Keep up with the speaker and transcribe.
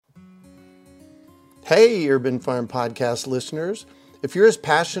Hey, Urban Farm Podcast listeners. If you're as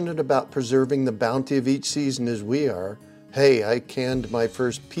passionate about preserving the bounty of each season as we are, hey, I canned my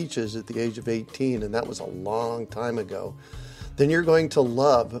first peaches at the age of 18, and that was a long time ago, then you're going to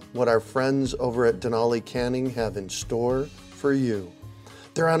love what our friends over at Denali Canning have in store for you.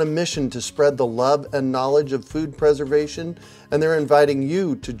 They're on a mission to spread the love and knowledge of food preservation, and they're inviting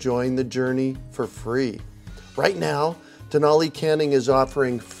you to join the journey for free. Right now, Denali Canning is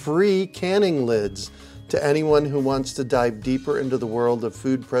offering free canning lids to anyone who wants to dive deeper into the world of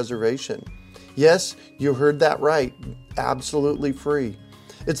food preservation. Yes, you heard that right, absolutely free.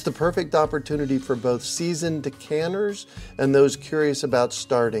 It's the perfect opportunity for both seasoned canners and those curious about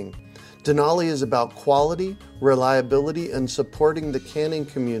starting. Denali is about quality, reliability, and supporting the canning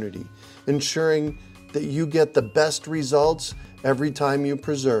community, ensuring that you get the best results every time you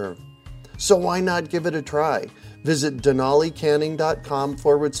preserve. So why not give it a try? Visit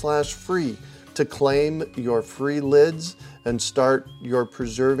denalicanning.com/free to claim your free lids and start your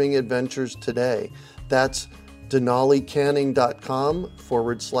preserving adventures today. That's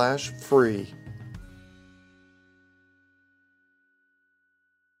denalicanning.com/free.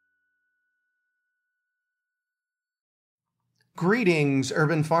 Greetings,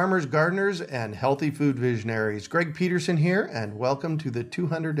 urban farmers, gardeners, and healthy food visionaries. Greg Peterson here, and welcome to the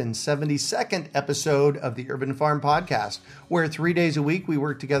 272nd episode of the Urban Farm Podcast, where 3 days a week we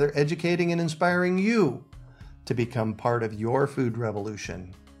work together educating and inspiring you to become part of your food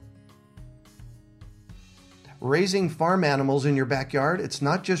revolution. Raising farm animals in your backyard, it's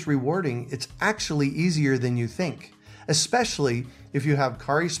not just rewarding, it's actually easier than you think, especially if you have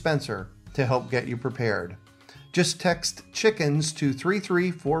Kari Spencer to help get you prepared. Just text chickens to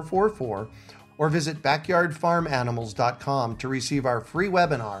 33444 or visit backyardfarmanimals.com to receive our free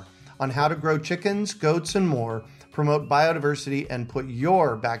webinar on how to grow chickens, goats, and more, promote biodiversity, and put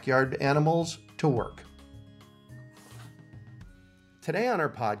your backyard animals to work. Today on our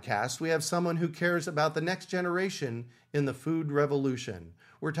podcast, we have someone who cares about the next generation in the food revolution.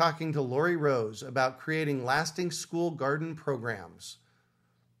 We're talking to Lori Rose about creating lasting school garden programs.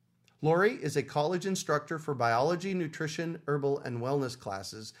 Lori is a college instructor for biology, nutrition, herbal, and wellness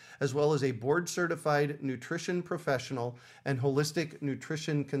classes, as well as a board-certified nutrition professional and holistic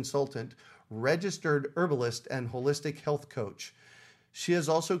nutrition consultant, registered herbalist, and holistic health coach. She has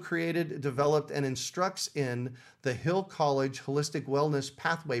also created, developed, and instructs in the Hill College Holistic Wellness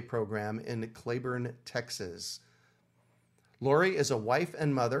Pathway Program in Cleburne, Texas. Lori is a wife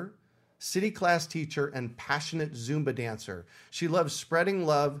and mother, city class teacher, and passionate Zumba dancer. She loves spreading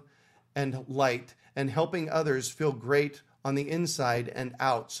love and light and helping others feel great on the inside and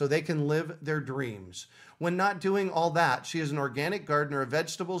out so they can live their dreams. When not doing all that, she is an organic gardener of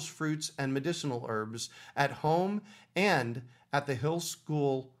vegetables, fruits, and medicinal herbs at home and at the Hill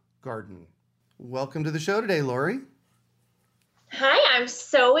School Garden. Welcome to the show today, Lori. Hi, I'm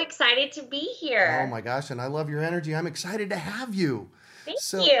so excited to be here. Oh my gosh, and I love your energy. I'm excited to have you.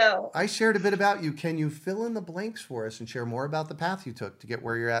 Thank you. I shared a bit about you. Can you fill in the blanks for us and share more about the path you took to get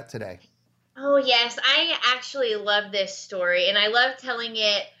where you're at today? Oh, yes. I actually love this story, and I love telling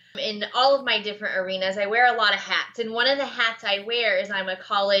it in all of my different arenas. I wear a lot of hats, and one of the hats I wear is I'm a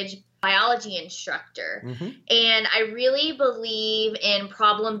college biology instructor. And I really believe in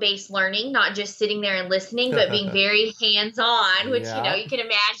problem-based learning, not just sitting there and listening, but being very hands-on, which, you can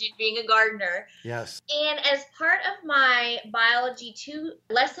imagine being a gardener. Yes. And as part of my biology 2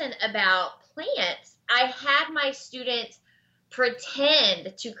 lesson about plants, I had my students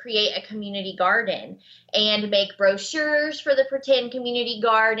pretend to create a community garden and make brochures for the pretend community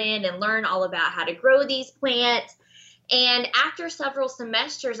garden and learn all about how to grow these plants. And after several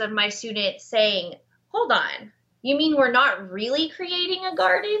semesters of my students saying, hold on, you mean we're not really creating a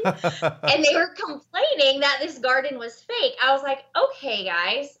garden? And they were complaining that this garden was fake. I was like, okay,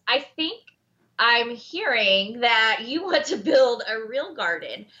 guys, I think I'm hearing that you want to build a real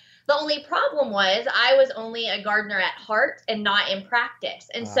garden. The only problem was I was only a gardener at heart and not in practice.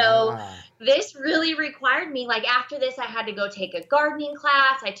 And so this really required me, like after this, I had to go take a gardening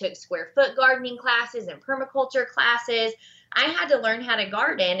class. I took square foot gardening classes and permaculture classes. I had to learn how to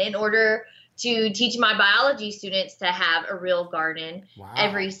garden in order to teach my biology students to have a real garden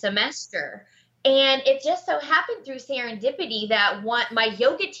every semester. And it just so happened through serendipity that my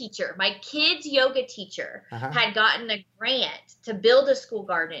yoga teacher, my kids' yoga teacher, had gotten a grant to build a school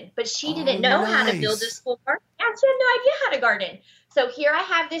garden, but she didn't know how to build a school garden. Yeah, she had no idea how to garden. So here I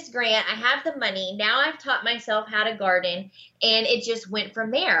have this grant, I have the money, now I've taught myself how to garden, and it just went from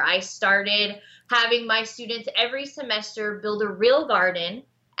there. I started having my students every semester build a real garden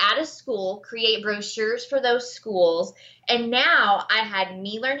at a school, create brochures for those schools, and now I had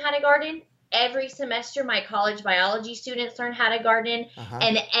me learn how to garden, every semester my college biology students learn how to garden,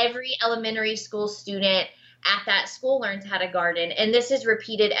 and every elementary school student at that school learns how to garden. And this is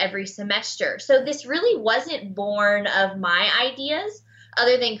repeated every semester. So this really wasn't born of my ideas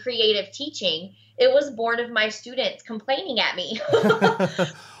other than creative teaching. It was born of my students complaining at me.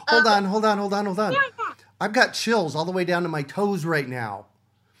 Hold on. Yeah. I've got chills all the way down to my toes right now.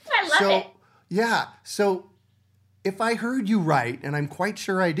 I love it. Yeah. So if I heard you right, and I'm quite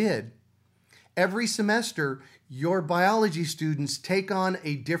sure I did, every semester, your biology students take on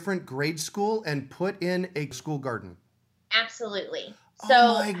a different grade school and put in a school garden. Absolutely. So,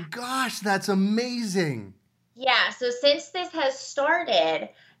 oh my gosh, that's amazing. Yeah. So since this has started,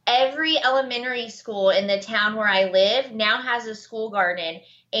 every elementary school in the town where I live now has a school garden.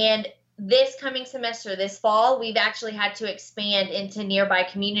 And this coming semester, this fall, we've actually had to expand into nearby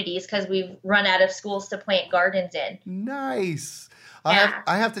communities because we've run out of schools to plant gardens in. Nice. Yeah.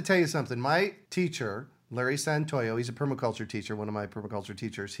 I have to tell you something. My teacher, Larry Santoyo, he's a permaculture teacher, one of my permaculture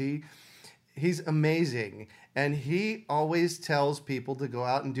teachers. He's amazing. And he always tells people to go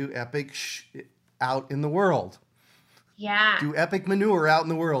out and do epic out in the world. Yeah. Do epic manure out in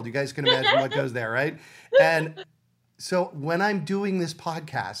the world. You guys can imagine what goes there, right? And so when I'm doing this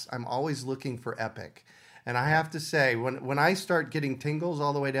podcast, I'm always looking for epic. And I have to say, when I start getting tingles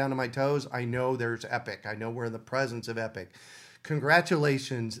all the way down to my toes, I know there's epic. I know we're in the presence of epic.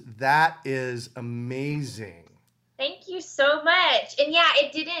 Congratulations. That is amazing. Thank you so much. And yeah,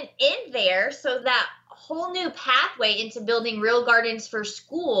 it didn't end there. So that whole new pathway into building real gardens for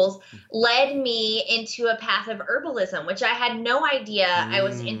schools led me into a path of herbalism, which I had no idea I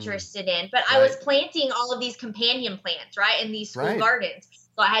was interested in. But I was planting all of these companion plants, right, in these school gardens.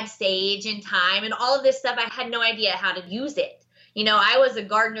 So I had sage and thyme and all of this stuff. I had no idea how to use it. You know, I was a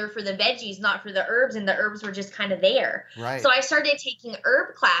gardener for the veggies, not for the herbs, and the herbs were just kind of there. Right. So I started taking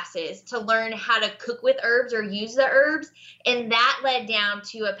herb classes to learn how to cook with herbs or use the herbs, and that led down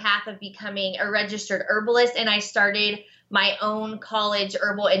to a path of becoming a registered herbalist, and I started my own college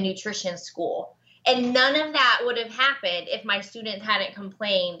herbal and nutrition school. And none of that would have happened if my students hadn't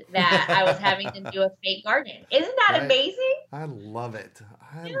complained that I was having to do a fake garden. Isn't that amazing? I love it.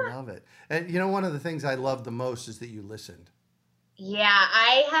 I love it. And you know, one of the things I love the most is that you listened. Yeah,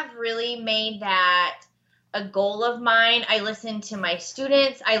 I have really made that a goal of mine. I listen to my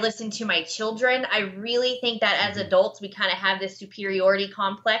students. I listen to my children. I really think that as adults, we kind of have this superiority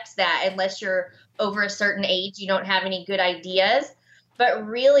complex that unless you're over a certain age, you don't have any good ideas. But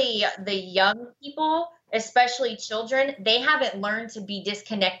really, the young people, especially children, they haven't learned to be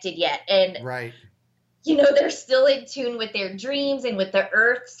disconnected yet. And you know, they're still in tune with their dreams and with the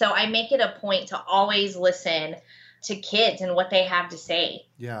earth. So I make it a point to always listen to kids and what they have to say.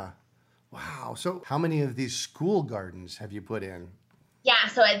 Yeah. Wow. So how many of these school gardens have you put in? Yeah.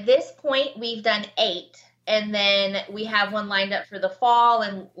 So at this point, we've done 8. And then we have one lined up for the fall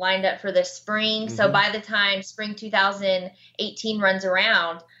and lined up for the spring. So by the time spring 2018 runs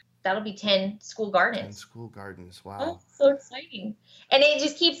around, that'll be 10 school gardens. 10 school gardens. Wow. That's so exciting. And it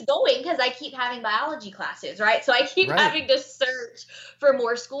just keeps going because I keep having biology classes, right? So I keep having to search for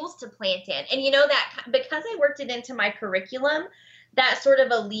more schools to plant in. And you know that because I worked it into my curriculum, that sort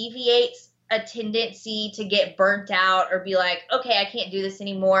of alleviates a tendency to get burnt out or be like, okay, I can't do this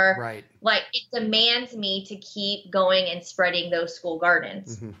anymore. Right. Like it demands me to keep going and spreading those school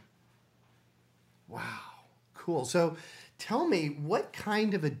gardens. Wow. Cool. So tell me, what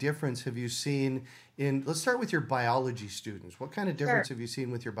kind of a difference have you seen in, let's start with your biology students. What kind of difference have you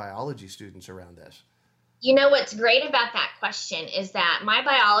seen with your biology students around this? You know, what's great about that question is that my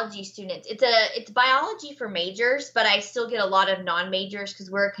biology students, it's biology for majors, but I still get a lot of non-majors because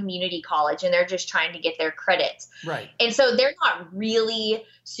we're a community college and they're just trying to get their credits. Right. And so they're not really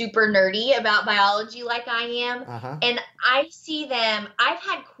super nerdy about biology like I am. And I see them, I've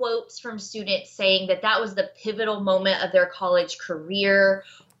had quotes from students saying that that was the pivotal moment of their college career,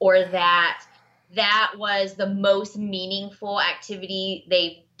 or that was the most meaningful activity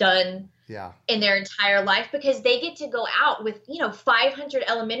they've done in their entire life, because they get to go out with, 500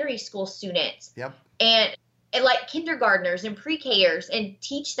 elementary school students and like kindergartners and pre-Kers and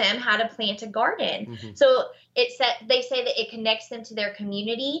teach them how to plant a garden. So they say that it connects them to their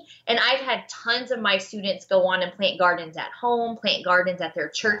community. And I've had tons of my students go on and plant gardens at home, plant gardens at their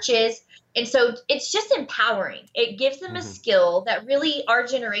churches. And so it's just empowering. It gives them a skill that really our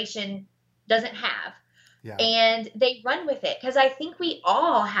generation doesn't have. And they run with it because I think we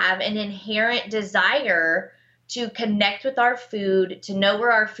all have an inherent desire to connect with our food, to know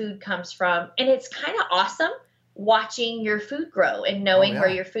where our food comes from. And it's kind of awesome watching your food grow and knowing where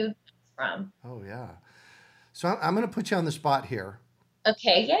your food comes from. Oh, yeah. So I'm going to put you on the spot here.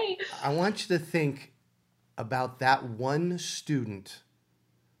 Okay, yay. I want you to think about that one student.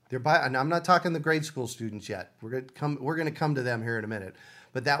 And I'm not talking the grade school students yet. We're going to come to them here in a minute.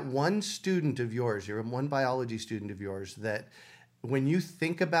 But that one student of yours, your one biology student of yours, that when you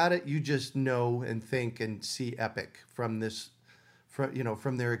think about it, you just know and think and see epic from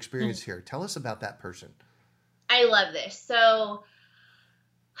their experience here. Tell us about that person. I love this. So,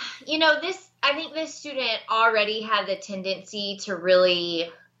 I think this student already had the tendency to really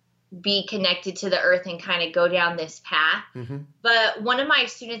be connected to the earth and kind of go down this path. Mm-hmm. But one of my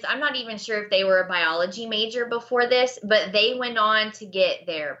students, I'm not even sure if they were a biology major before this, but they went on to get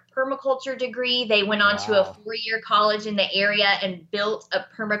their permaculture degree. They went on to a 4-year college in the area and built a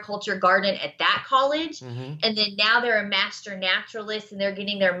permaculture garden at that college. Mm-hmm. And then now they're a master naturalist and they're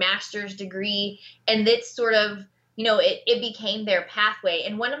getting their master's degree. And it's sort of, it became their pathway.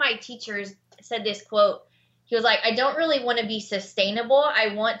 And one of my teachers said this quote. He was like, I don't really want to be sustainable.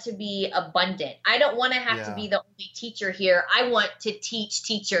 I want to be abundant. I don't want to have to be the only teacher here. I want to teach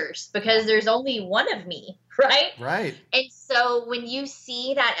teachers because there's only one of me, right? Right. And so when you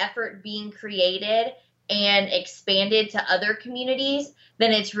see that effort being created and expanded to other communities,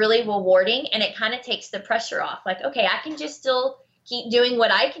 then it's really rewarding and it kind of takes the pressure off. Like, okay, I can just still keep doing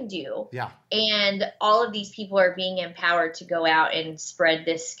what I can do. Yeah. And all of these people are being empowered to go out and spread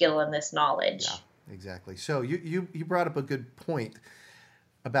this skill and this knowledge. Yeah. Exactly. So you brought up a good point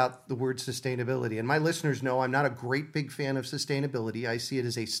about the word sustainability. And my listeners know I'm not a great big fan of sustainability. I see it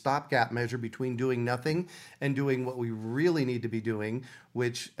as a stopgap measure between doing nothing and doing what we really need to be doing,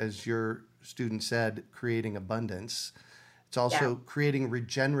 which, as your student said, creating abundance. It's also creating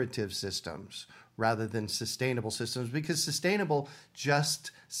regenerative systems rather than sustainable systems, because sustainable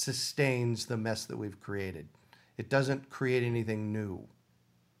just sustains the mess that we've created. It doesn't create anything new.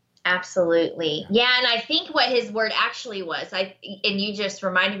 Absolutely. Yeah. And I think what his word actually was, and you just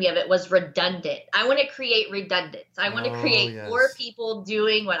reminded me of it, was redundant. I want to create redundance. I want to create more people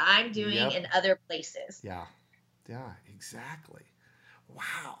doing what I'm doing in other places. Yeah. Yeah, exactly.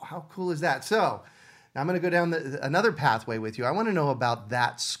 Wow. How cool is that? So I'm going to go down another pathway with you. I want to know about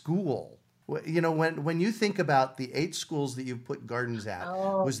that school. When you think about the 8 schools that you've put gardens at,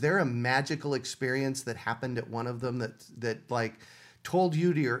 was there a magical experience that happened at one of them that like told you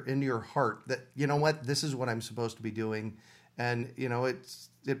into your heart that, you know what, this is what I'm supposed to be doing, and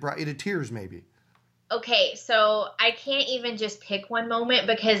it brought you to tears maybe? Okay, so I can't even just pick one moment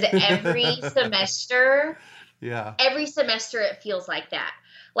because every semester it feels like that.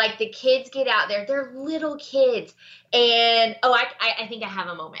 Like the kids get out there, they're little kids, and I think I have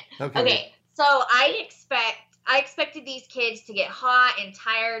a moment. Okay, so I expected these kids to get hot and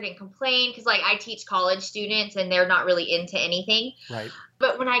tired and complain because, like, I teach college students and they're not really into anything. Right.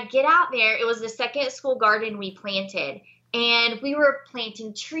 But when I get out there, it was the second school garden we planted. And we were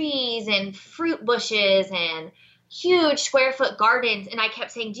planting trees and fruit bushes and huge square foot gardens. And I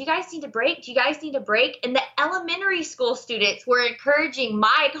kept saying, do you guys need a break? Do you guys need a break? And the elementary school students were encouraging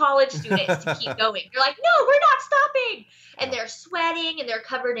my college students to keep going. They're like, no, we're not stopping. And they're sweating and they're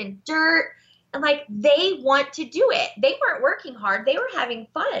covered in dirt. And like, they want to do it. They weren't working hard. They were having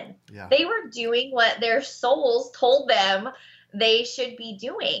fun. Yeah. They were doing what their souls told them they should be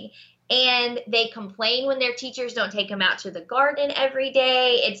doing. And they complain when their teachers don't take them out to the garden every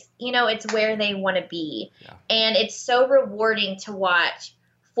day. It's where they want to be. Yeah. And it's so rewarding to watch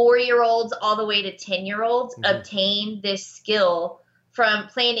 4-year-olds all the way to 10-year-olds obtain this skill from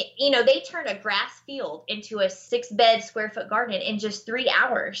planting. They turn a grass field into a 6-bed square foot garden in just 3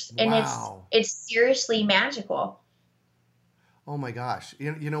 hours. And it's seriously magical. Oh my gosh.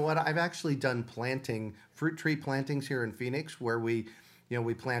 You know what? I've actually done fruit tree plantings here in Phoenix where we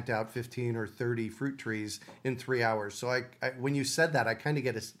plant out 15 or 30 fruit trees in 3 hours. So I when you said that, I kind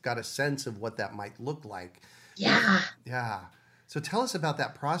of got a sense of what that might look like. Yeah. Yeah. So tell us about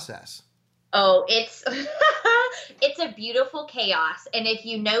that process. Oh, it's it's a beautiful chaos. And if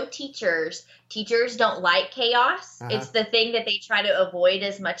you know teachers don't like chaos. It's the thing that they try to avoid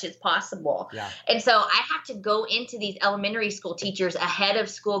as much as possible. Yeah. And so I have to go into these elementary school teachers ahead of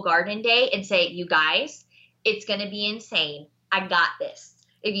school garden day and say, you guys, it's going to be insane. I got this.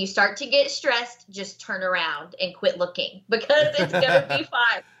 If you start to get stressed, just turn around and quit looking because it's going to be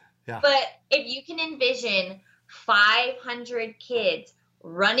fine. Yeah. But if you can envision 500 kids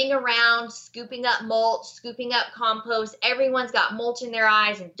running around, scooping up mulch, scooping up compost. Everyone's got mulch in their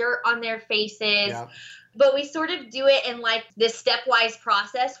eyes and dirt on their faces. Yeah. But we sort of do it in like this stepwise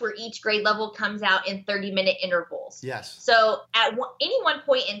process where each grade level comes out in 30-minute intervals. Yes. So at any one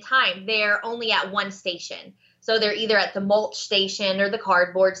point in time, they're only at one station. So they're either at the mulch station or the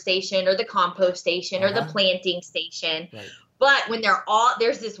cardboard station or the compost station or the planting station. Right. But when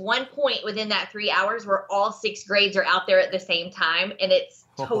there's this one point within that 3 hours where all 6 grades are out there at the same time, and it's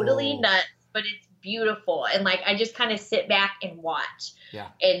totally nuts, but it's beautiful. And like, I just kind of sit back and watch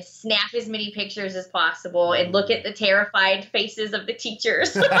and snap as many pictures as possible and look at the terrified faces of the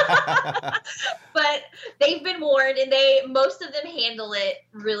teachers. But they've been warned, and most of them handle it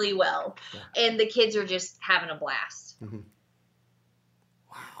really well. Yeah. And the kids are just having a blast. Mm-hmm.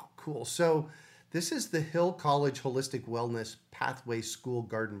 Wow, cool. So this is the Hill College Holistic Wellness Pathway School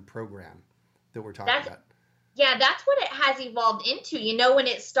Garden Program that we're talking about. Yeah, that's what it has evolved into. You know, when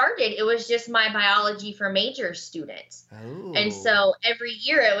it started, it was just my biology for major students. Oh. And so every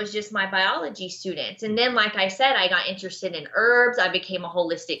year it was just my biology students. And then, like I said, I got interested in herbs. I became a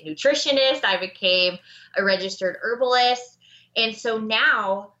holistic nutritionist. I became a registered herbalist. And so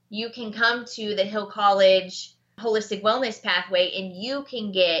now you can come to the Hill College Holistic Wellness Pathway and you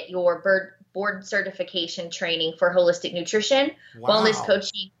can get your board certification training for holistic nutrition, wellness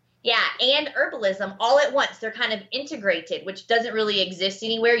coaching, and herbalism all at once. They're kind of integrated, which doesn't really exist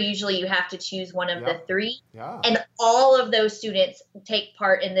anywhere. Usually you have to choose one of the 3. Yeah. And all of those students take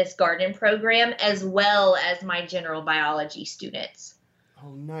part in this garden program, as well as my general biology students.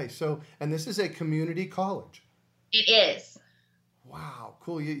 Oh, nice. So, and this is a community college. It is. Wow,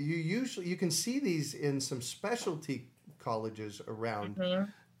 cool. You can see these in some specialty colleges around,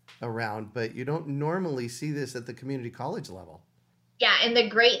 but you don't normally see this at the community college level. Yeah, and the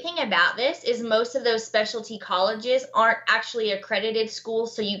great thing about this is most of those specialty colleges aren't actually accredited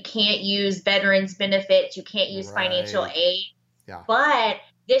schools, so you can't use veterans benefits, you can't use financial aid. Yeah. But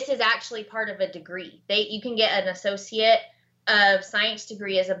this is actually part of a degree. You can get an associate of science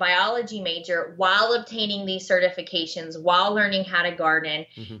degree as a biology major while obtaining these certifications, while learning how to garden.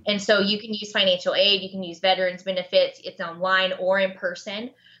 Mm-hmm. And so you can use financial aid, you can use veterans benefits, it's online or in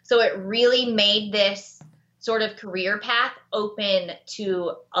person. So it really made this sort of career path open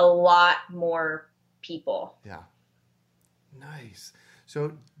to a lot more people. Yeah. Nice.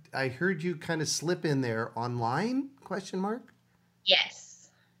 So I heard you kind of slip in there online, ? Yes.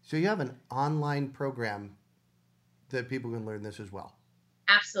 So you have an online program that people can learn this as well.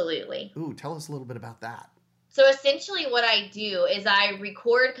 Absolutely. Ooh, tell us a little bit about that. So essentially what I do is I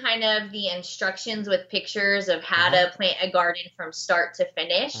record kind of the instructions with pictures of how to plant a garden from start to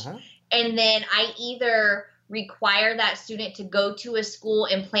finish. And then I either require that student to go to a school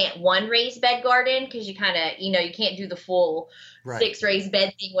and plant one raised bed garden, because you kind of, you can't do the full 6 raised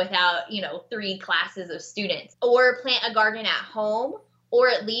bed thing without, 3 classes of students, or plant a garden at home, or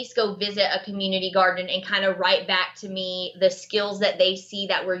at least go visit a community garden and kind of write back to me the skills that they see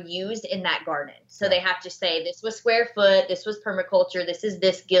that were used in that garden. So they have to say, this was square foot, this was permaculture, this is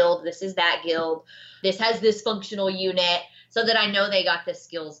this guild, this is that guild, this has this functional unit, so that I know they got the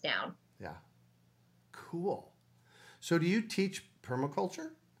skills down. Yeah. Cool. So do you teach permaculture?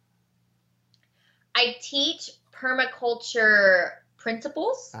 I teach permaculture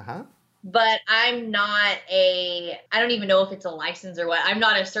principles. But I'm not I don't even know if it's a license or what. I'm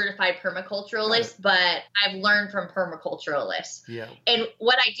not a certified permaculturalist, but I've learned from permaculturalists. Yeah. And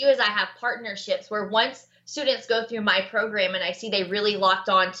what I do is I have partnerships where once students go through my program and I see they really locked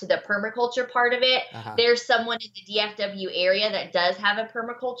on to the permaculture part of it, there's someone in the DFW area that does have a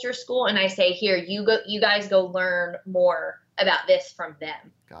permaculture school. And I say, here, you guys go learn more about this from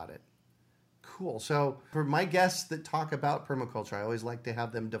them. Got it. Cool. So for my guests that talk about permaculture, I always like to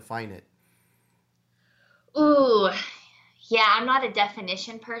have them define it. Ooh, yeah, I'm not a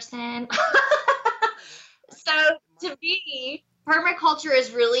definition person. So to me, permaculture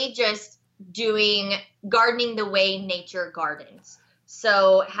is really just gardening the way nature gardens.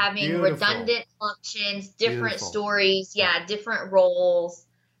 So having redundant functions, different stories, different roles,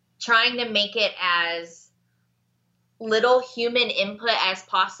 trying to make it as little human input as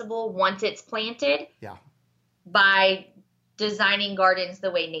possible once it's planted. Yeah. By designing gardens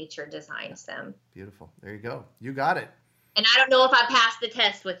the way nature designs them. Beautiful. There you go. You got it. And I don't know if I passed the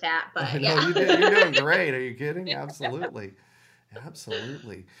test with that, but no, you did. You're doing great. Are you kidding? Absolutely.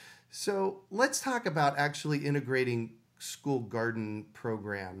 Absolutely. So let's talk about actually integrating school garden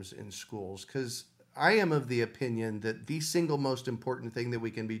programs in schools, because I am of the opinion that the single most important thing that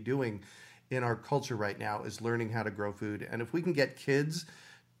we can be doing in our culture right now is learning how to grow food. And if we can get kids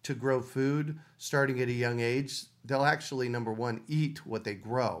to grow food starting at a young age, they'll actually, number one, eat what they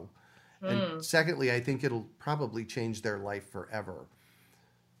grow. And secondly, I think it'll probably change their life forever.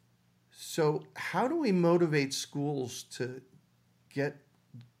 So how do we motivate schools to get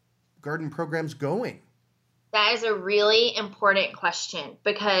garden programs going? That is a really important question,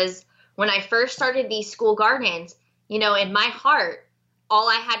 because when I first started these school gardens, in my heart, all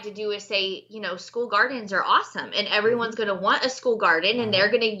I had to do is say, school gardens are awesome and everyone's going to want a school garden and they're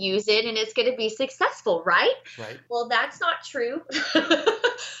going to use it and it's going to be successful, right? Right. Well, that's not true.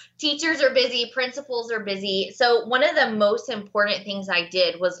 Teachers are busy, principals are busy. So one of the most important things I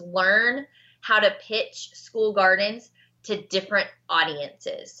did was learn how to pitch school gardens to different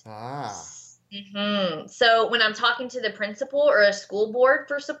audiences. So when I'm talking to the principal or a school board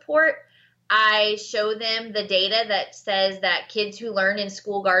for support, I show them the data that says that kids who learn in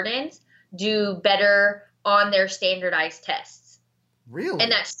school gardens do better on their standardized tests. Really?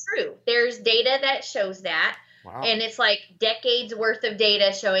 And that's true. There's data that shows that. Wow. And it's like decades worth of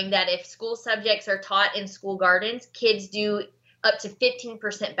data showing that if school subjects are taught in school gardens, kids do up to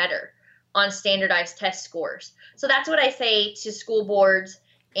 15% better on standardized test scores. So that's what I say to school boards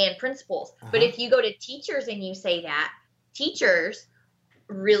and principals. But if you go to teachers and you say that, teachers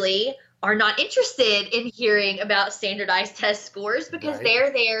really are not interested in hearing about standardized test scores because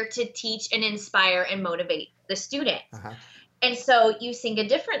they're there to teach and inspire and motivate the students. And so you sing a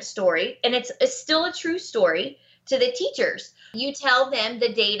different story, and it's still a true story to the teachers. You tell them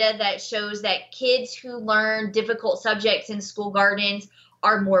the data that shows that kids who learn difficult subjects in school gardens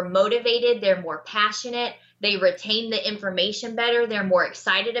are more motivated, they're more passionate, they retain the information better, they're more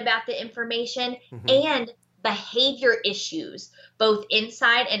excited about the information, and behavior issues, both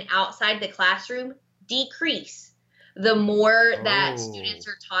inside and outside the classroom, decrease the more that students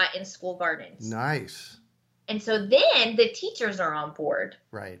are taught in school gardens. Nice. And so then the teachers are on board.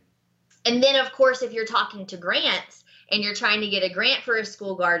 Right. And then, of course, if you're talking to grants and you're trying to get a grant for a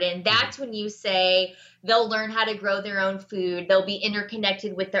school garden, that's when you say they'll learn how to grow their own food. They'll be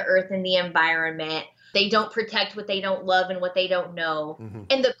interconnected with the earth and the environment. They don't protect what they don't love and what they don't know.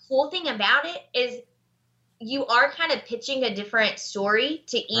 And the cool thing about it is you are kind of pitching a different story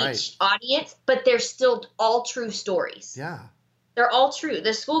to each audience, but they're still all true stories. Yeah. They're all true.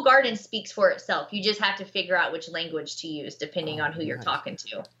 The school garden speaks for itself. You just have to figure out which language to use depending on who you're talking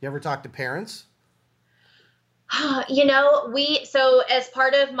to. You ever talk to parents? So as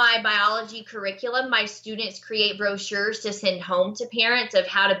part of my biology curriculum, my students create brochures to send home to parents of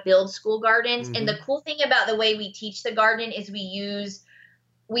how to build school gardens. And the cool thing about the way we teach the garden is we use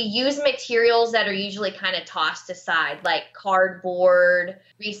materials that are usually kind of tossed aside, like cardboard,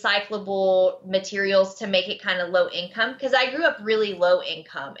 recyclable materials to make it kind of low income. Because I grew up really low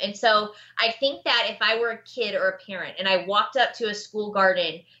income. And so I think that if I were a kid or a parent and I walked up to a school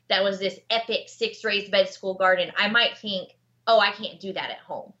garden that was this epic 6 raised bed school garden, I might think, oh, I can't do that at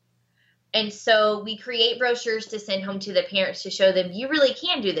home. And so we create brochures to send home to the parents to show them you really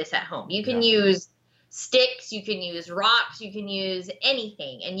can do this at home. You can use sticks, you can use rocks, you can use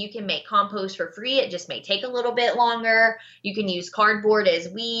anything, and you can make compost for free. It just may take a little bit longer. You can use cardboard as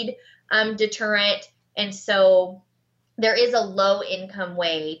weed deterrent. And so there is a low income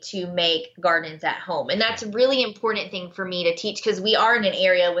way to make gardens at home. And that's a really important thing for me to teach because we are in an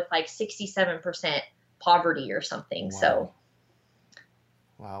area with like 67% poverty or something. Wow. So.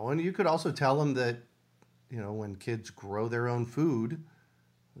 Wow. And you could also tell them that, when kids grow their own food,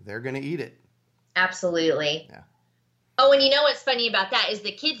 they're going to eat it. Absolutely. Yeah. Oh, and what's funny about that is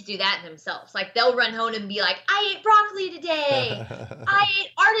the kids do that themselves. Like they'll run home and be like, I ate broccoli today. I ate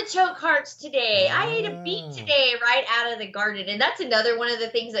artichoke hearts today. I ate a beet today, right out of the garden. And that's another one of the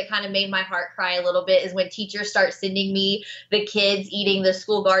things that kind of made my heart cry a little bit is when teachers start sending me the kids eating the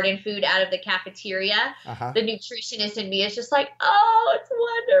school garden food out of the cafeteria. The nutritionist in me is just like, oh, it's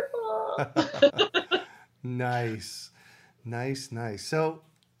wonderful. Nice. So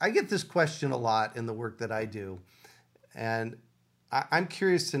I get this question a lot in the work that I do, and I'm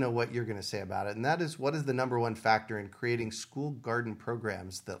curious to know what you're going to say about it, and that is, what is the number one factor in creating school garden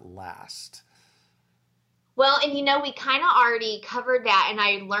programs that last? Well, and we kind of already covered that, and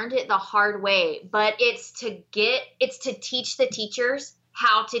I learned it the hard way, but it's to teach the teachers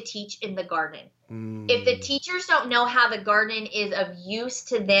how to teach in the garden. If the teachers don't know how the garden is of use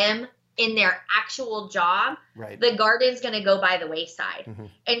to them in their actual job, the garden's going to go by the wayside.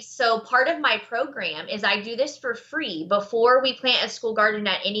 And so part of my program is I do this for free. Before we plant a school garden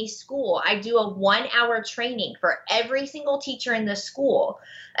at any school, I do a 1-hour training for every single teacher in the school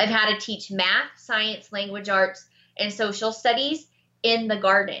of how to teach math, science, language arts, and social studies in the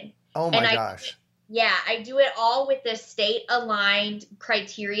garden. Oh my gosh. Yeah, I do it all with the state-aligned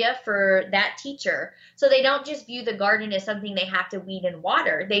criteria for that teacher. So they don't just view the garden as something they have to weed and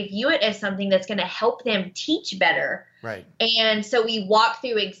water. They view it as something that's going to help them teach better. Right. And so we walk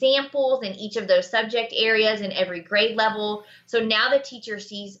through examples in each of those subject areas in every grade level. So now the teacher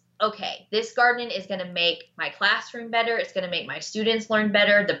sees, okay, this garden is going to make my classroom better. It's going to make my students learn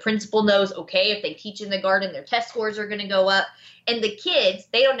better. The principal knows, okay, if they teach in the garden, their test scores are going to go up. And the kids,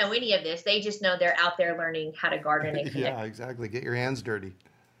 they don't know any of this. They just know they're out there learning how to garden and connect. Yeah, exactly. Get your hands dirty.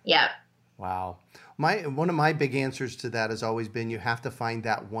 Yeah. Wow. One of my big answers to that has always been you have to find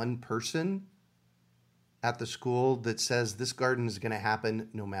that one person at the school that says this garden is going to happen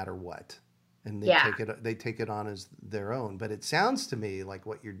no matter what. And they take it on as their own. But it sounds to me like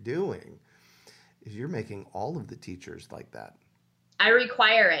what you're doing is you're making all of the teachers like that. I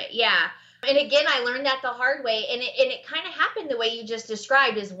require it. Yeah. And again, I learned that the hard way. And it kind of happened the way you just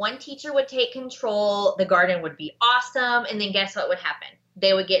described is one teacher would take control, the garden would be awesome. And then guess what would happen?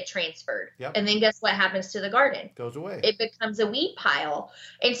 They would get transferred. Yep. And then guess what happens to the garden? Goes away. It becomes a weed pile.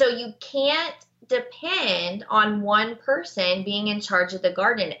 And so you can't depend on one person being in charge of the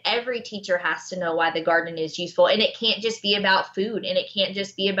garden. Every teacher has to know why the garden is useful. And it can't just be about food, and it can't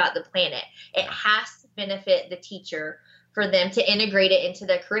just be about the planet. It has to benefit the teacher for them to integrate it into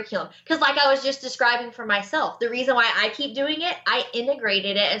their curriculum. Because like I was just describing for myself, the reason why I keep doing it, I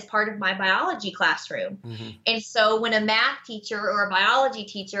integrated it as part of my biology classroom. Mm-hmm. And so when a math teacher or a biology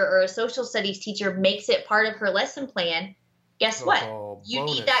teacher or a social studies teacher makes it part of her lesson plan, guess what? You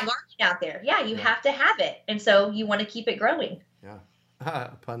need that garden out there. Yeah, you have to have it. And so you want to keep it growing.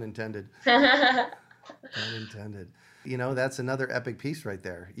 Yeah. Pun intended. Pun intended. You know, that's another epic piece right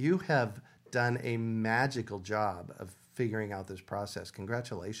there. You have done a magical job of figuring out this process.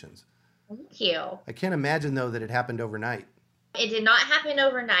 Congratulations. Thank you. I can't imagine, though, that it happened overnight. It did not happen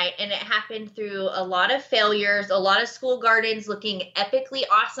overnight, and it happened through a lot of failures, a lot of school gardens looking epically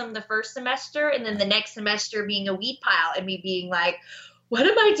awesome the first semester, and then the next semester being a weed pile, and me being like, what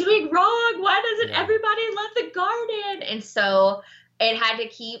am I doing wrong? Why doesn't everybody love the garden? And so it had to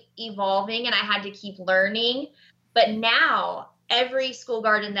keep evolving, and I had to keep learning. But now every school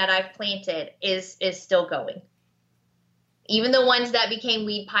garden that I've planted is still going. Even the ones that became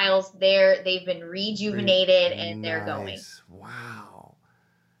weed piles, they've been rejuvenated and they're going. Wow.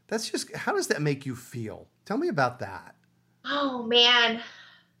 That's just, how does that make you feel? Tell me about that. Oh, man.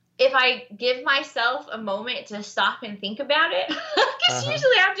 If I give myself a moment to stop and think about it, because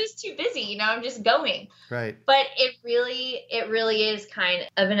usually I'm just too busy, I'm just going. Right. But it really is kind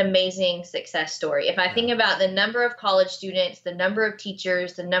of an amazing success story. If I think about the number of college students, the number of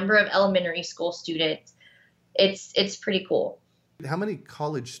teachers, the number of elementary school students, it's pretty cool. How many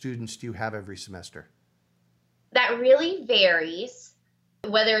college students do you have every semester? That really varies,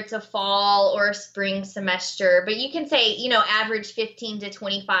 whether it's a fall or a spring semester. But you can say, average 15 to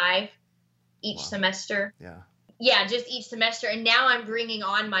 25 each semester. Yeah. Yeah, just each semester. And now I'm bringing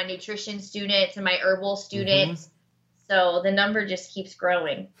on my nutrition students and my herbal students. Mm-hmm. So the number just keeps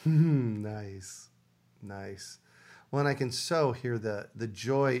growing. Nice. Well, and I can so hear the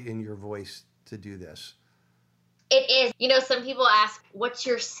joy in your voice to do this. It is. Some people ask, what's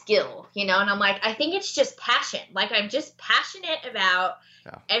your skill? And I'm like, I think it's just passion. Like, I'm just passionate about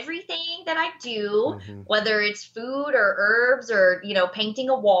everything that I do, whether it's food or herbs or, painting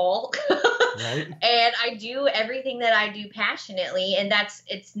a wall. Right. And I do everything that I do passionately. And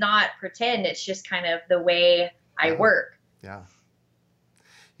it's not pretend. It's just kind of the way I work. Yeah.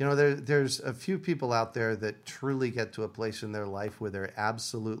 There's a few people out there that truly get to a place in their life where they're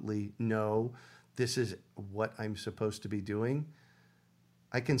absolutely no, this is what I'm supposed to be doing.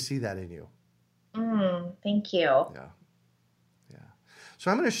 I can see that in you. Thank you. Yeah.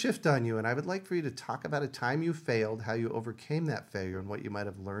 So I'm going to shift on you, and I would like for you to talk about a time you failed, how you overcame that failure, and what you might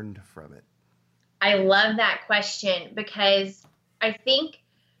have learned from it. I love that question because I think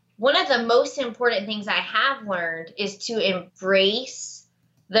one of the most important things I have learned is to embrace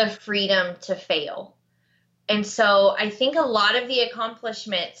the freedom to fail. And so I think a lot of the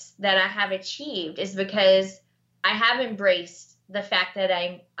accomplishments that I have achieved is because I have embraced the fact that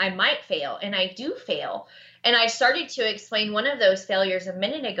I might fail, and I do fail. And I started to explain one of those failures a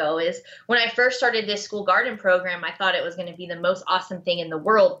minute ago is when I first started this school garden program, I thought it was going to be the most awesome thing in the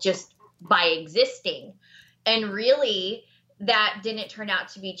world just by existing. And really, that didn't turn out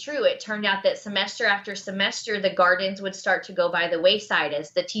to be true. It turned out that semester after semester, the gardens would start to go by the wayside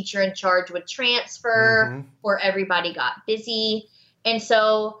as the teacher in charge would transfer or everybody got busy. And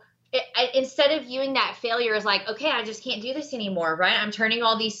so instead of viewing that failure as like, okay, I just can't do this anymore, right? I'm turning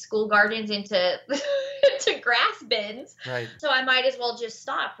all these school gardens into grass bins. Right. So I might as well just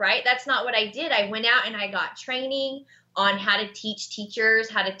stop, right? That's not what I did. I went out and I got training on how to teach teachers,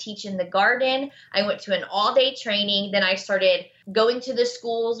 how to teach in the garden. I went to an all-day training. Then I started going to the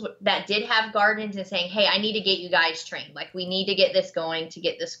schools that did have gardens and saying, hey, I need to get you guys trained. Like, we need to get this going to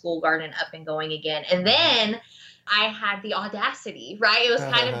get the school garden up and going again. And then I had the audacity, right? It was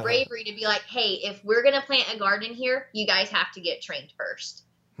kind of bravery to be like, hey, if we're going to plant a garden here, you guys have to get trained first,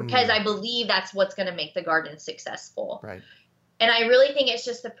 because I believe that's what's going to make the garden successful. Right. And I really think it's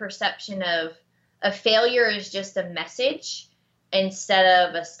just the perception of a failure is just a message instead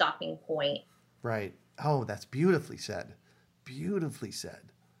of a stopping point. Right. Oh, that's beautifully said. Beautifully said.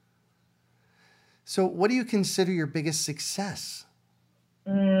 So what do you consider your biggest success?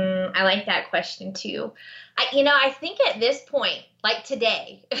 I like that question too. I think at this point, like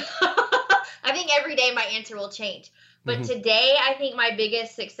today, I think every day my answer will change. But today, I think my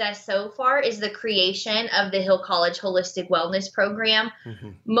biggest success so far is the creation of the Hill College Holistic Wellness Program,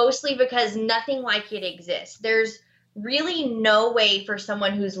 mostly because nothing like it exists. There's really no way for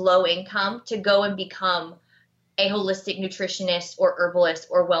someone who's low income to go and become a holistic nutritionist or herbalist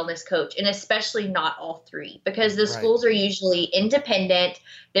or wellness coach, and especially not all three, because the schools are usually independent.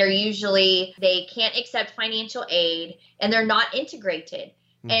 They can't accept financial aid, and they're not integrated.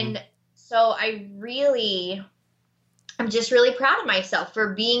 And so I'm just really proud of myself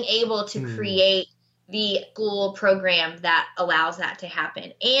for being able to create the school program that allows that to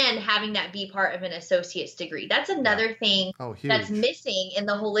happen, and having that be part of an associate's degree. That's another thing that's missing in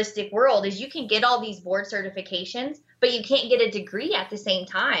the holistic world, is you can get all these board certifications, but you can't get a degree at the same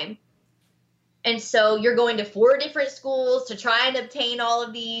time. And so you're going to 4 different schools to try and obtain all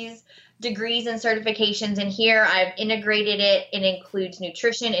of these degrees and certifications. And here I've integrated it. It includes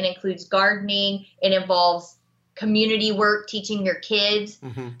nutrition, it includes gardening, it involves community work, teaching your kids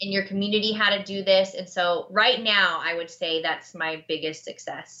in your community how to do this. And so right now, I would say that's my biggest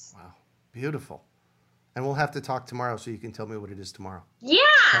success. Wow. Beautiful. And we'll have to talk tomorrow so you can tell me what it is tomorrow.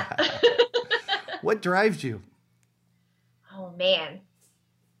 Yeah. What drives you? Oh, man.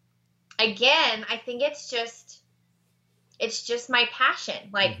 Again, I think it's just my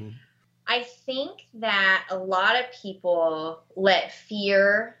passion. Like, I think that a lot of people let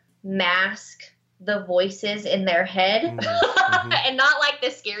fear mask the voices in their head, and not like the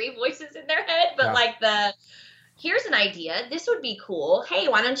scary voices in their head, but like here's an idea, this would be cool, hey,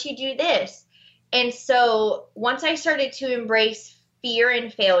 why don't you do this? And so once I started to embrace fear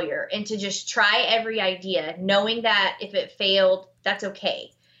and failure, and to just try every idea, knowing that if it failed, that's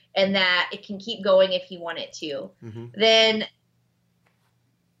okay, and that it can keep going if you want it to, then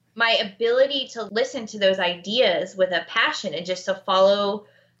my ability to listen to those ideas with a passion and just to follow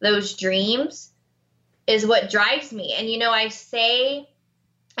those dreams is what drives me. And, I say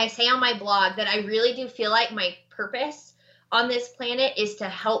on my blog that I really do feel like my purpose on this planet is to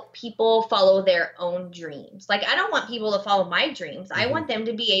help people follow their own dreams. Like, I don't want people to follow my dreams. I want them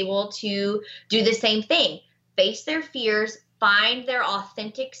to be able to do the same thing, face their fears, find their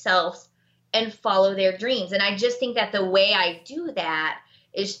authentic selves, and follow their dreams. And I just think that the way I do that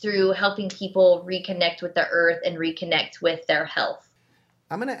is through helping people reconnect with the earth and reconnect with their health.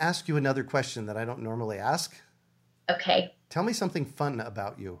 I'm going to ask you another question that I don't normally ask. Okay. Tell me something fun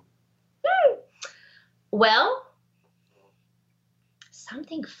about you. Well,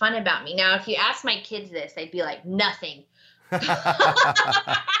 something fun about me. Now, if you ask my kids this, they'd be like, nothing.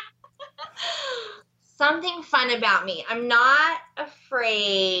 Something fun about me. I'm not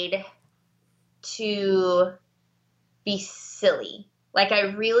afraid to be silly. Like,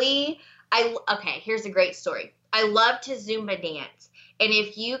 okay, here's a great story. I love to Zumba dance. And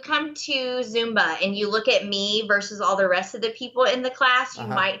if you come to Zumba and you look at me versus all the rest of the people in the class, you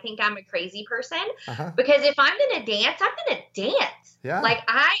might think I'm a crazy person. Because if I'm going to dance, I'm going to dance. Yeah. Like,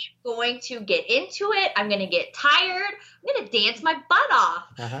 I'm going to get into it. I'm going to get tired. I'm going to dance my butt off.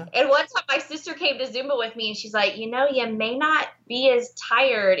 And one time my sister came to Zumba with me, and she's like, you may not be as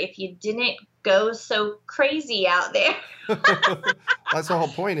tired if you didn't go so crazy out there. That's the whole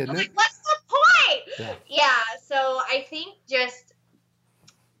point, isn't it? Like, what's the point? Yeah. So I think just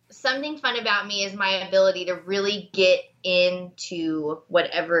something fun about me is my ability to really get into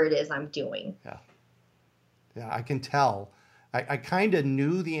whatever it is I'm doing. Yeah, I can tell. I kind of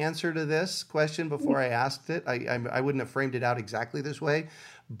knew the answer to this question before I asked it. I wouldn't have framed it out exactly this way,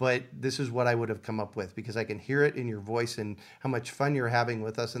 but this is what I would have come up with, because I can hear it in your voice and how much fun you're having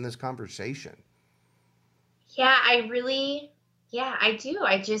with us in this conversation. Yeah, I do.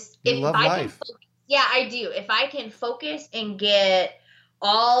 You love life. I do. If I can focus and get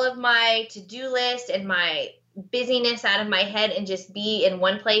all of my to-do list and my busyness out of my head and just be in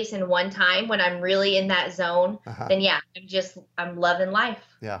one place in one time when I'm really in that zone, then I'm loving life.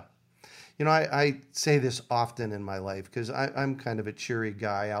 Yeah. I say this often in my life because I'm kind of a cheery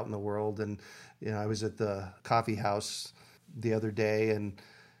guy out in the world. And, I was at the coffee house the other day, and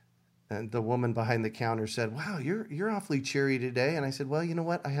the woman behind the counter said, "Wow, you're awfully cheery today." And I said, "Well, you know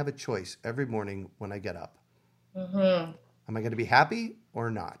what? I have a choice every morning when I get up. Mm-hmm. Am I going to be happy or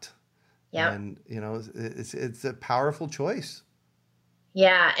not? Yep. And, it's a powerful choice.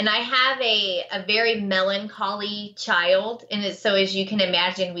 Yeah, and I have a very melancholy child, and so as you can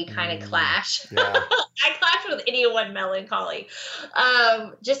imagine, we kind of clash. Yeah. I clash with anyone melancholy,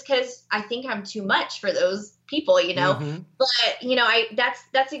 just because I think I'm too much for those people, you know. Mm-hmm. But I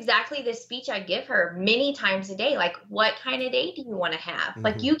that's exactly the speech I give her many times a day. Like, what kind of day do you want to have?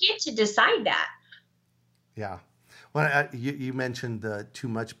 Like, Mm-hmm. you get to decide that. Yeah. Well, you mentioned the too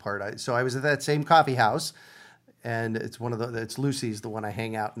much part. So I was at that same coffee house, and it's Lucy's, the one I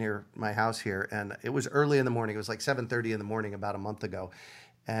hang out near my house here. And it was early in the morning. It was like 7:30 in the morning about a month ago.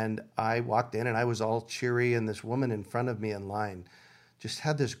 And I walked in and I was all cheery, and this woman in front of me in line just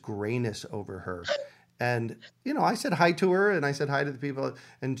had this grayness over her. And, I said hi to her and I said hi to the people.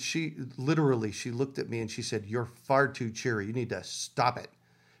 And she looked at me and she said, "You're far too cheery. You need to stop it."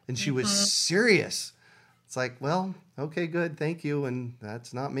 And she was Hmm. serious. It's like, well, okay, good. Thank you. And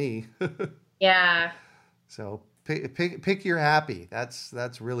that's not me. Yeah. So pick your happy.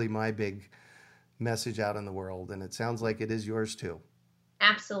 That's really my big message out in the world. And it sounds like it is yours too.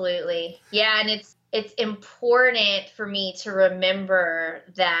 Absolutely. Yeah, and it's important for me to remember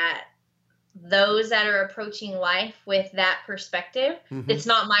that those that are approaching life with that perspective, Hmm. it's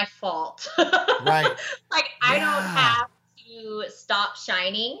not my fault. Right. Like, I don't Yeah. have to stop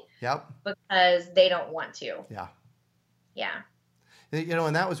shining Yep. because they don't want to. Yeah. Yeah.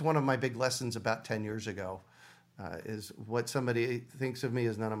 And that was one of my big lessons about 10 years ago, is what somebody thinks of me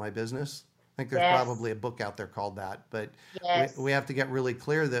is none of my business. I think there's Yes. probably a book out there called that, but we Yes. have to get really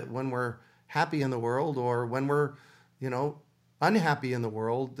clear that when we're happy in the world or when we're, you know, unhappy in the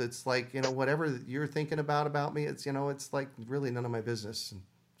world, it's like, whatever you're thinking about me, it's like really none of my business. And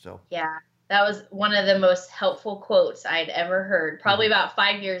so, Yeah. That was one of the most helpful quotes I'd ever heard. Probably mhm, about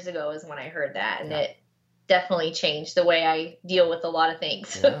 5 years ago is when I heard that, and yeah, it definitely changed the way I deal with a lot of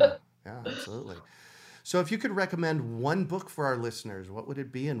things. yeah, yeah, absolutely. So if you could recommend one book for our listeners, what would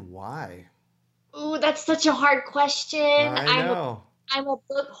it be and why? Ooh, that's such a hard question. I know. I'm a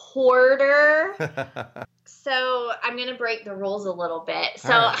book hoarder, so I'm gonna break the rules a little bit. All So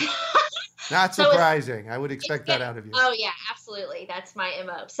right. Not so surprising. I would it's expect that gonna, out of you. oh yeah, absolutely. That's my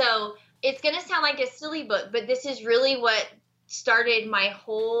MO. So it's gonna sound like a silly book, but this is really what started my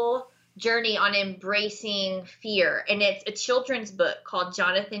whole journey on embracing fear. And it's a children's book called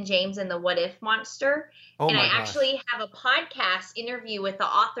Jonathan James and the What If Monster. Oh And I my gosh. actually have a podcast interview with the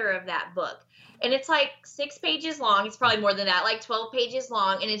author of that book. And it's like 6 pages long. It's probably more than that, like 12 pages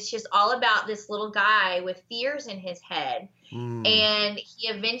long. And it's just all about this little guy with fears in his head, Mm, and he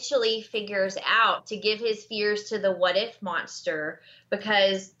eventually figures out to give his fears to the what if monster,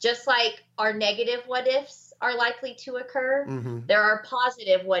 because just like our negative what ifs are likely to occur, mm-hmm. there are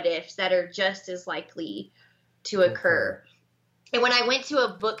positive what ifs that are just as likely to To occur. occur. And when I went to a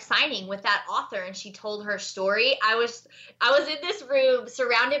book signing with that author and she told her story, I was in this room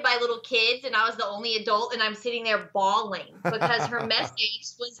surrounded by little kids, and I was the only adult, and I'm sitting there bawling because her message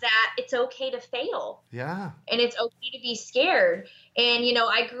was that it's okay to fail Yeah. and it's okay to be scared. And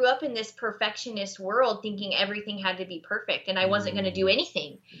I grew up in this perfectionist world thinking everything had to be perfect, and I wasn't going to do Mm,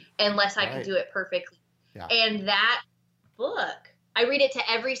 anything unless I could right. do it perfectly. Yeah. And that book, I read it to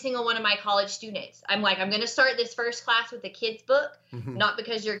every single one of my college students. I'm like, I'm going to start this first class with a kids book, Hmm. not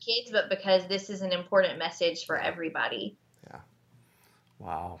because you're kids, but because this is an important message for Yeah. everybody. Yeah.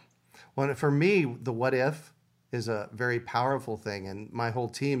 Wow. Well, for me, the what if is a very powerful thing. And my whole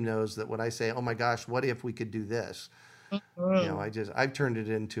team knows that when I say, oh my gosh, what if we could do this? Mm, I've turned it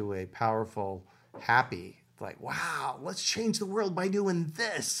into a powerful, happy, like, wow, let's change the world by doing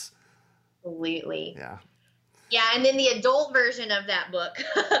this. absolutely. Yeah. Yeah, and then the adult version of that book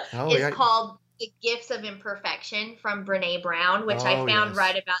Oh, is yeah. called The Gifts of Imperfection from Brene Brown, which I Oh, found yes.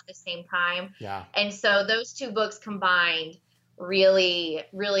 right about the same time. Yeah. And so those two books combined really,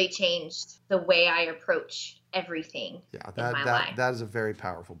 really changed the way I approach everything Yeah. in That, my that, life. that is a very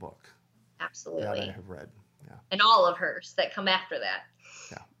powerful book that I Absolutely. have read. Yeah. And all of hers that come after that.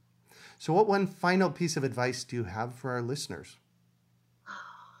 Yeah. So, what one final piece of advice do you have for our listeners?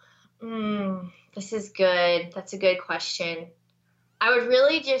 This is good. That's a good question. I would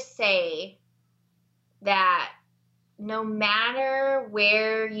really just say that no matter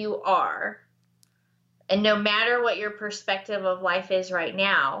where you are, and no matter what your perspective of life is right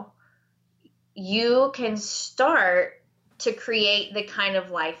now, you can start to create the kind of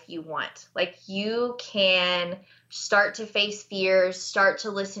life you want. Like, you can start to face fears, start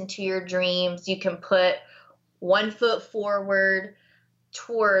to listen to your dreams. You can put one foot forward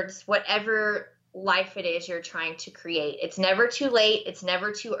towards whatever life it is you're trying to create. It's never too late, it's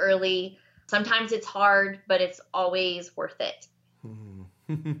never too early. Sometimes it's hard, but it's always worth it.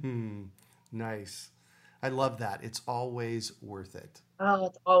 Nice. I love that. It's always worth it. Oh,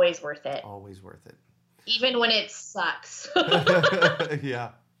 it's always worth it. Always worth it. Even when it sucks.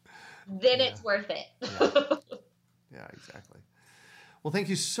 Yeah. Then it's worth it. Yeah, exactly. Well, thank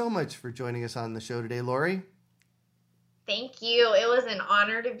you so much for joining us on the show today, Lori. Thank you. It was an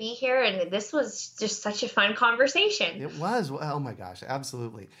honor to be here, and this was just such a fun conversation. It was. Oh my gosh,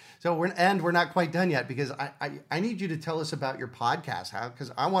 absolutely. So we're not quite done yet, because I need you to tell us about your podcast,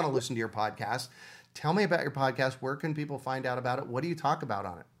 because I want to listen to your podcast. Tell me about your podcast. Where can people find out about it? What do you talk about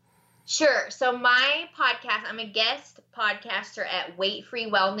on it? Sure. So my podcast, I'm a guest podcaster at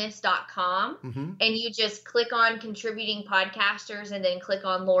weightfreewellness.com. Mm-hmm. And you just click on contributing podcasters and then click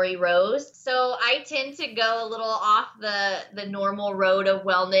on Lori Rose. So I tend to go a little off the normal road of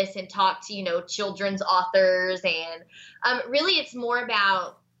wellness and talk to, children's authors. And really it's more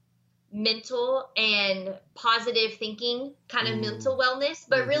about mental and positive thinking, kind of mental wellness,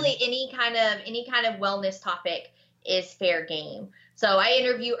 but really any kind of wellness topic is fair game. So I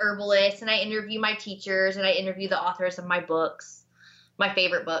interview herbalists, and I interview my teachers, and I interview the authors of my books, my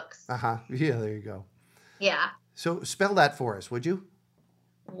favorite books. Yeah, there you go. Yeah. So spell that for us, would you?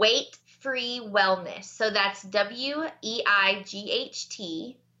 Weight Free Wellness. So that's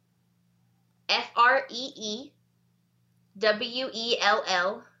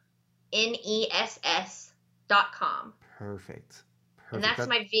Perfect. And that's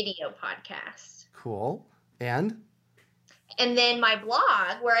my video podcast. Cool. And then my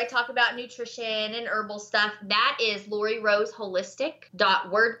blog, where I talk about nutrition and herbal stuff, that is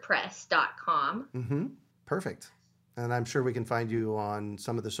LoriRoseHolistic.wordpress.com. Mm-hmm. Perfect. And I'm sure we can find you on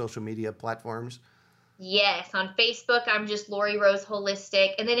some of the social media platforms. Yes, on Facebook, I'm just Lori Rose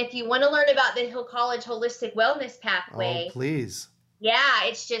Holistic. And then if you want to learn about the Hill College Holistic Wellness Pathway. Oh, please. Yeah,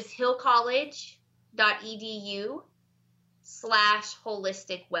 it's just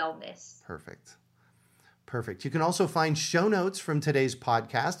hillcollege.edu/holistic wellness. Perfect. You can also find show notes from today's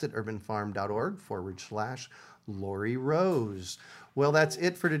podcast at urbanfarm.org/Lori Rose. Well, that's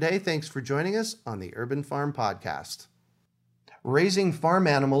it for today. Thanks for joining us on the Urban Farm Podcast. Raising farm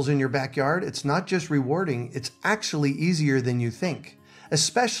animals in your backyard, it's not just rewarding, it's actually easier than you think,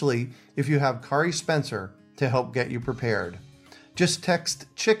 especially if you have Kari Spencer to help get you prepared. Just text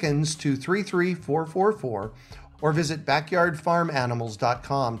chickens to 33444 or visit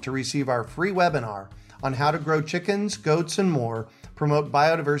backyardfarmanimals.com to receive our free webinar on how to grow chickens, goats, and more, promote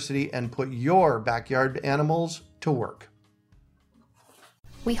biodiversity, and put your backyard animals to work.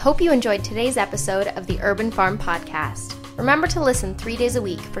 We hope you enjoyed today's episode of the Urban Farm Podcast. Remember to listen 3 days a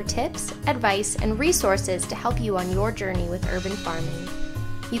week for tips, advice, and resources to help you on your journey with urban farming.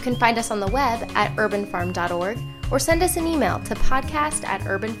 You can find us on the web at urbanfarm.org or send us an email to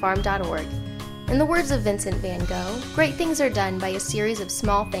podcast@urbanfarm.org. In the words of Vincent van Gogh, great things are done by a series of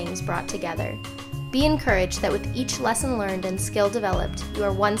small things brought together. Be encouraged that with each lesson learned and skill developed, you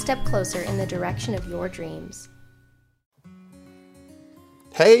are one step closer in the direction of your dreams.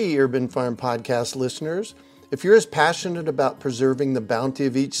 Hey, Urban Farm Podcast listeners. If you're as passionate about preserving the bounty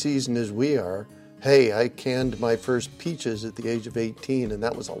of each season as we are, hey, I canned my first peaches at the age of 18, and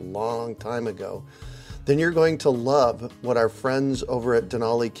that was a long time ago, then you're going to love what our friends over at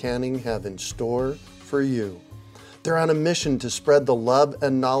Denali Canning have in store for you. They're on a mission to spread the love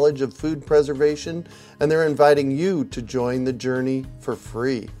and knowledge of food preservation, and they're inviting you to join the journey for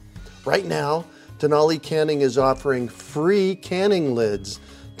free. Right now, Denali Canning is offering free canning lids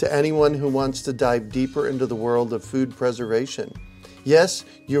to anyone who wants to dive deeper into the world of food preservation. Yes,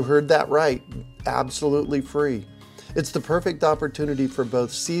 you heard that right, absolutely free. It's the perfect opportunity for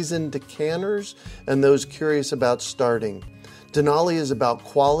both seasoned canners and those curious about starting. Denali is about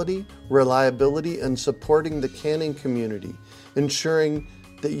quality, reliability, and supporting the canning community, ensuring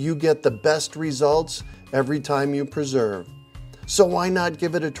that you get the best results every time you preserve. So why not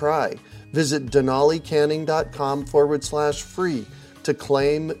give it a try? Visit denalicanning.com/free to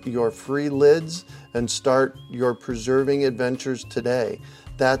claim your free lids and start your preserving adventures today.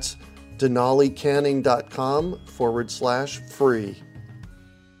 That's denalicanning.com/free.